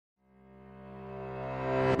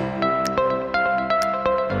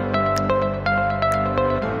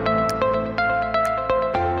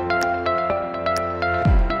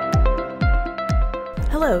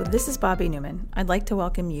This is Bobby Newman. I'd like to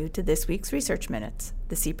welcome you to this week's Research Minutes,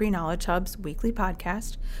 the CPRE Knowledge Hub's weekly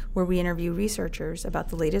podcast where we interview researchers about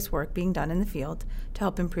the latest work being done in the field to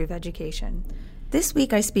help improve education. This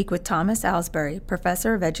week I speak with Thomas Alsbury,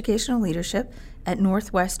 Professor of Educational Leadership at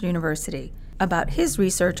Northwest University, about his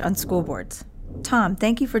research on school boards. Tom,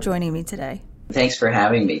 thank you for joining me today. Thanks for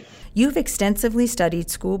having me. You've extensively studied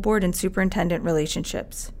school board and superintendent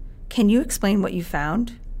relationships. Can you explain what you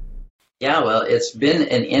found? Yeah, well, it's been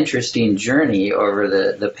an interesting journey over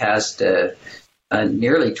the past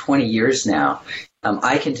nearly 20 years now.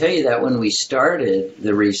 I can tell you that when we started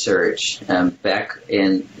the research back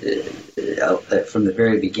in from the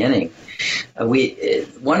very beginning,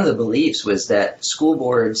 one of the beliefs was that school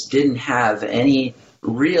boards didn't have any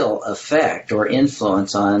real effect or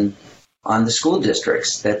influence on the school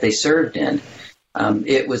districts that they served in.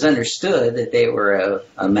 It was understood that they were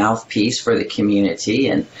a mouthpiece for the community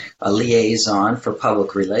and a liaison for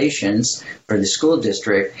public relations for the school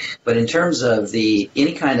district. But in terms of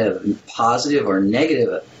any kind of positive or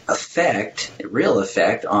negative effect, real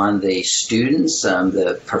effect on the students,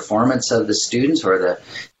 the performance of the students or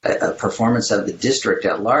the performance of the district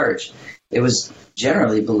at large, it was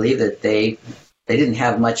generally believed that they didn't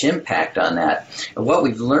have much impact on that. And what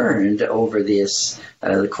we've learned over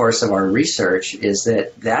the course of our research is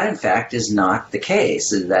that in fact is not the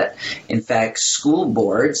case. Is that in fact school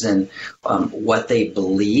boards and what they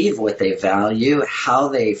believe, what they value, how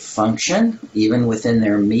they function, even within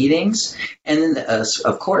their meetings, and then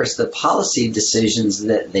of course the policy decisions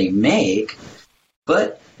that they make.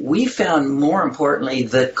 But we found more importantly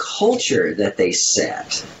the culture that they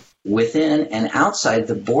set within and outside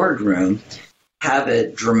the boardroom have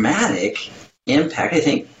a dramatic impact. I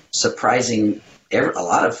think surprising a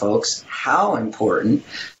lot of folks how important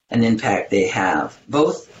an impact they have,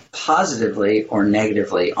 both positively or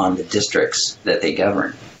negatively on the districts that they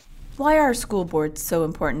govern. Why are school boards so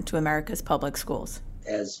important to America's public schools?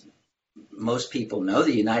 As most people know,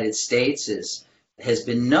 the United States has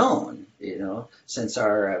been known, since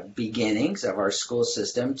our beginnings of our school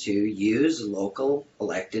system to use local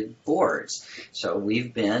elected boards. So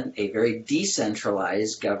we've been a very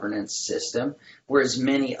decentralized governance system, whereas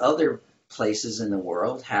many other places in the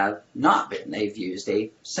world have not been. They've used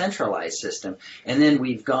a centralized system. And then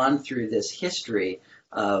we've gone through this history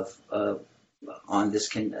of on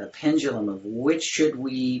this pendulum of which should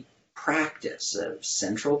we practice, of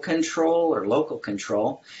central control or local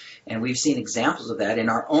control. And we've seen examples of that in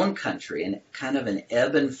our own country and kind of an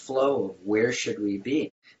ebb and flow of where should we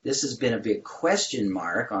be. This has been a big question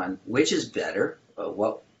mark on which is better,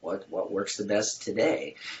 what works the best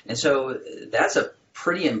today. And so that's a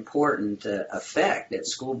pretty important effect that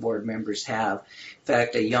school board members have. In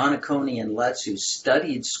fact, Iannaccone and Lutz, who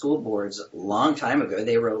studied school boards a long time ago,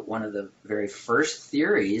 they wrote one of the very first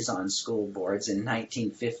theories on school boards in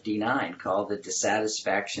 1959 called the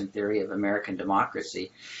dissatisfaction theory of American democracy.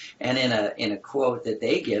 And in a quote that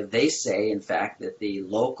they give, they say, in fact, that the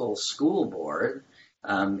local school board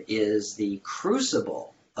is the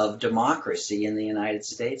crucible of democracy in the United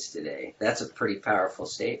States today. That's a pretty powerful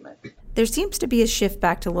statement. There seems to be a shift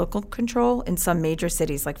back to local control in some major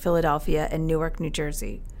cities like Philadelphia and Newark, New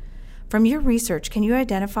Jersey. From your research, can you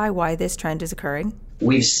identify why this trend is occurring?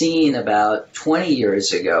 We've seen about 20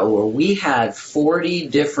 years ago where we had 40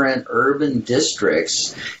 different urban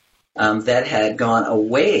districts that had gone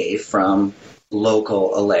away from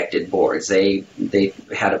local elected boards. They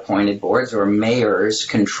had appointed boards or mayors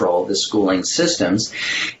control the schooling systems.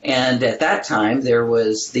 And at that time, there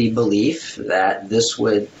was the belief that this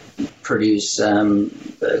would produce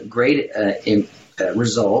great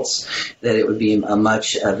results, that it would be a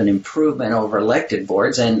much of an improvement over elected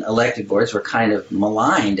boards. And elected boards were kind of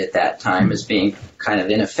maligned at that time as being kind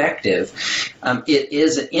of ineffective. It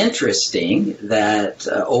is interesting that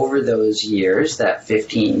over those years, that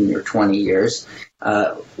 15 or 20 years,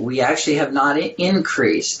 we actually have not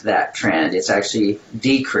increased that trend. It's actually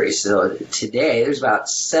decreased. So today, there's about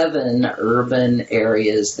 7 urban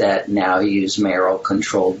areas that now use mayoral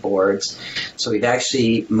controlled boards. So we've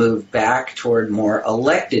actually moved back toward more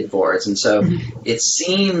elected boards. And so it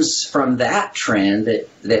seems from that trend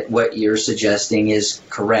that what you're suggesting is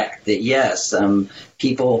correct, that yes,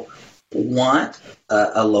 people want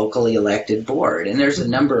a locally elected board. And there's a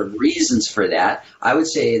number of reasons for that. I would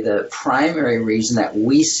say the primary reason that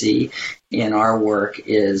we see in our work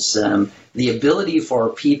is the ability for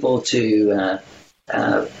people to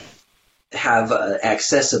have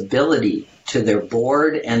accessibility to their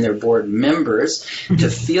board and their board members to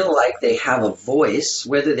feel like they have a voice,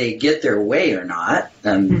 whether they get their way or not.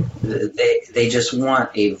 They just want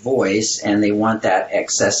a voice, and they want that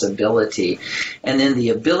accessibility. And then the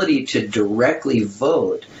ability to directly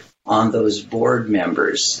vote on those board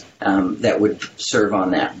members that would serve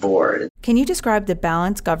on that board. Can you describe the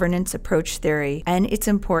balanced governance approach theory and its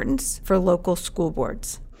importance for local school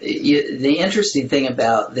boards? The interesting thing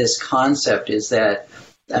about this concept is that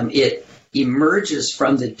it emerges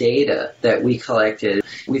from the data that we collected.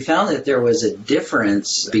 We found that there was a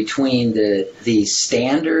difference between the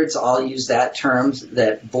standards, I'll use that term,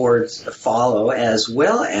 that boards follow, as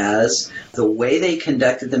well as the way they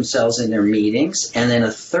conducted themselves in their meetings. And then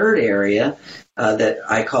a third area that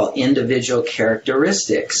I call individual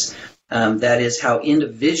characteristics. That is how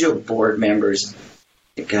individual board members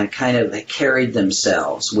kind of carried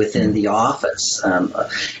themselves within the office.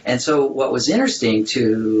 And so what was interesting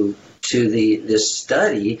to this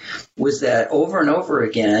study was that over and over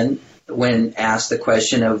again, when asked the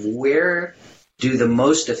question of where do the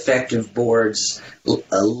most effective boards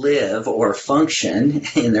live or function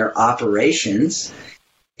in their operations,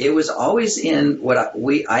 it was always in what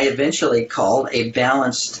I eventually called a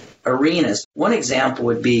balanced arena. One example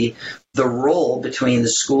would be the role between the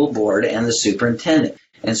school board and the superintendent.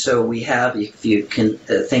 And so we have, if you can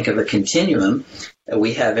think of a continuum,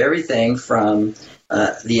 we have everything from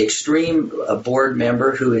the extreme board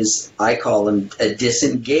member who is, I call them,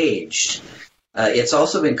 disengaged. It's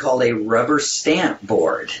also been called a rubber stamp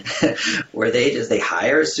board, where they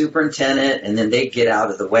hire a superintendent and then they get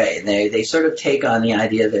out of the way. And they sort of take on the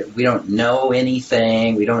idea that we don't know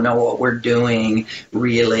anything, we don't know what we're doing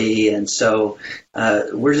really, and so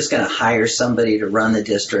we're just going to hire somebody to run the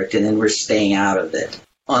district and then we're staying out of it.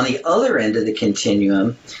 On the other end of the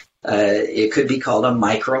continuum, it could be called a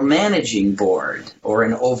micromanaging board or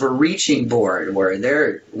an overreaching board, where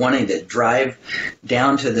they're wanting to drive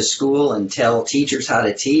down to the school and tell teachers how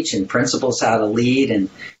to teach and principals how to lead,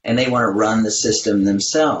 and they want to run the system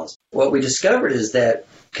themselves. What we discovered is that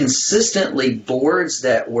consistently boards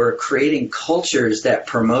that were creating cultures that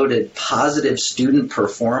promoted positive student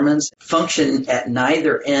performance function at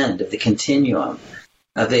neither end of the continuum.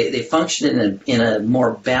 They function in a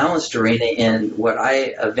more balanced arena in what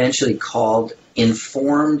I eventually called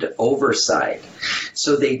informed oversight.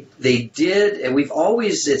 So they did, and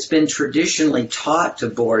it's been traditionally taught to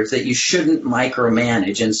boards that you shouldn't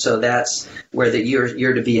micromanage, and so that's where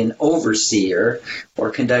you're to be an overseer or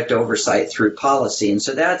conduct oversight through policy, and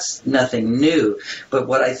so that's nothing new. But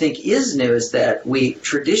what I think is new is that we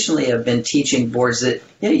traditionally have been teaching boards that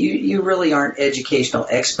you really aren't educational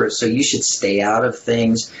experts, so you should stay out of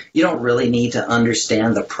things. You don't really need to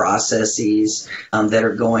understand the processes that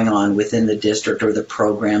are going on within the district or the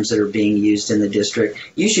programs that are being used in the district.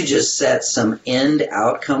 You should just set some end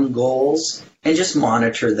outcome goals and just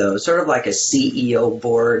monitor those, sort of like a CEO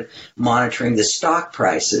board monitoring the stock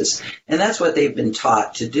prices. And that's what they've been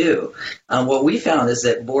taught to do. What we found is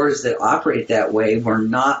that boards that operate that way were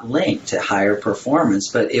not linked to higher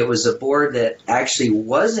performance, but it was a board that actually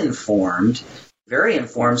was informed, very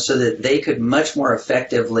informed, so that they could much more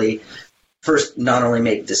effectively first not only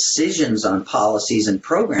make decisions on policies and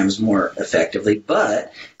programs more effectively,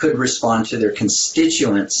 but could respond to their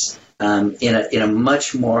constituents in a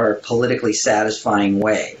much more politically satisfying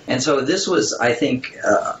way. And so this was, I think,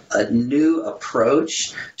 a new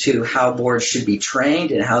approach to how boards should be trained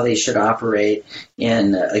and how they should operate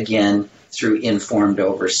again, through informed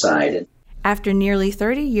oversight. After nearly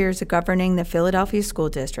 30 years of governing the Philadelphia School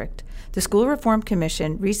District, the School Reform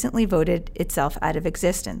Commission recently voted itself out of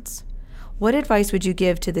existence. What advice would you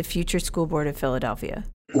give to the future school board of Philadelphia?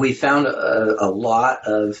 We found a lot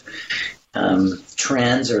of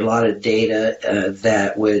trends or a lot of data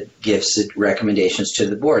that would give recommendations to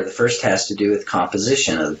the board. The first has to do with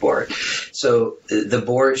composition of the board. So the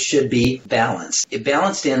board should be balanced.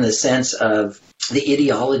 Balanced in the sense of the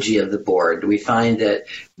ideology of the board. We find that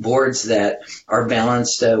boards that are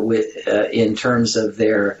balanced in terms of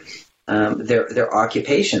their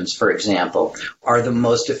occupations, for example, are the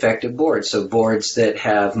most effective boards. So boards that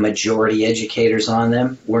have majority educators on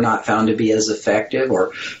them were not found to be as effective,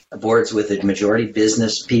 or boards with a majority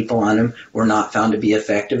business people on them were not found to be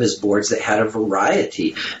effective as boards that had a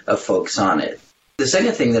variety of folks on it. The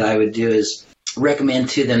second thing that I would do is recommend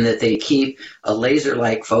to them that they keep a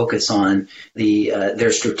laser-like focus on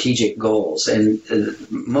their strategic goals. And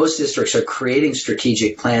most districts are creating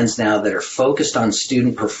strategic plans now that are focused on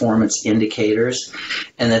student performance indicators,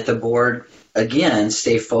 and that the board, again,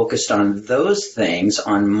 stay focused on those things,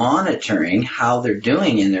 on monitoring how they're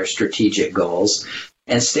doing in their strategic goals,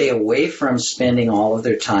 and stay away from spending all of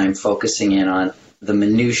their time focusing in on the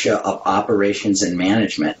minutia of operations and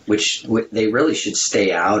management, which they really should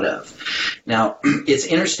stay out of. Now, it's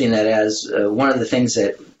interesting that as one of the things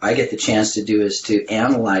that I get the chance to do is to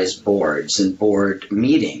analyze boards and board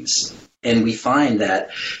meetings. And we find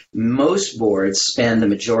that most boards spend the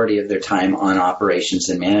majority of their time on operations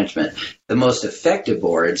and management. The most effective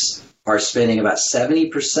boards are spending about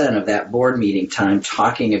 70% of that board meeting time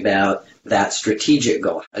talking about that strategic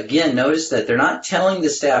goal. Again, notice that they're not telling the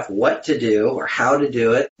staff what to do or how to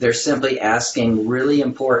do it. They're simply asking really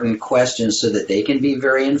important questions so that they can be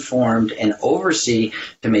very informed and oversee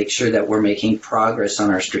to make sure that we're making progress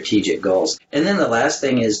on our strategic goals. And then the last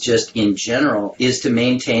thing is just in general is to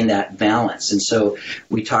maintain that balance. And so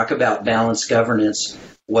we talk about balanced governance.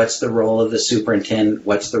 What's the role of the superintendent?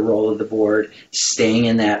 What's the role of the board? Staying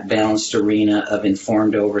in that balanced arena of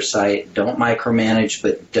informed oversight. Don't micromanage,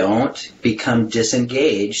 but don't become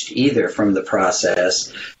disengaged either from the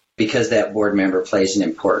process because that board member plays an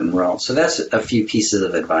important role. So that's a few pieces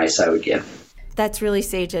of advice I would give. That's really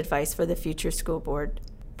sage advice for the future school board.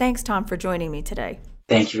 Thanks, Tom, for joining me today.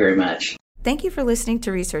 Thank you very much. Thank you for listening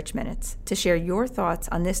to Research Minutes. To share your thoughts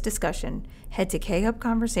on this discussion, head to K-Hub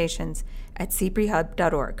Conversations at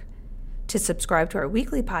cprehub.org. To subscribe to our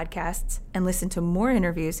weekly podcasts and listen to more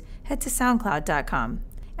interviews, head to soundcloud.com.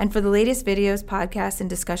 And for the latest videos, podcasts, and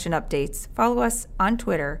discussion updates, follow us on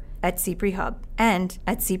Twitter at CPREHub and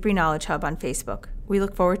at CPRE Knowledge Hub on Facebook. We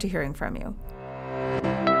look forward to hearing from you.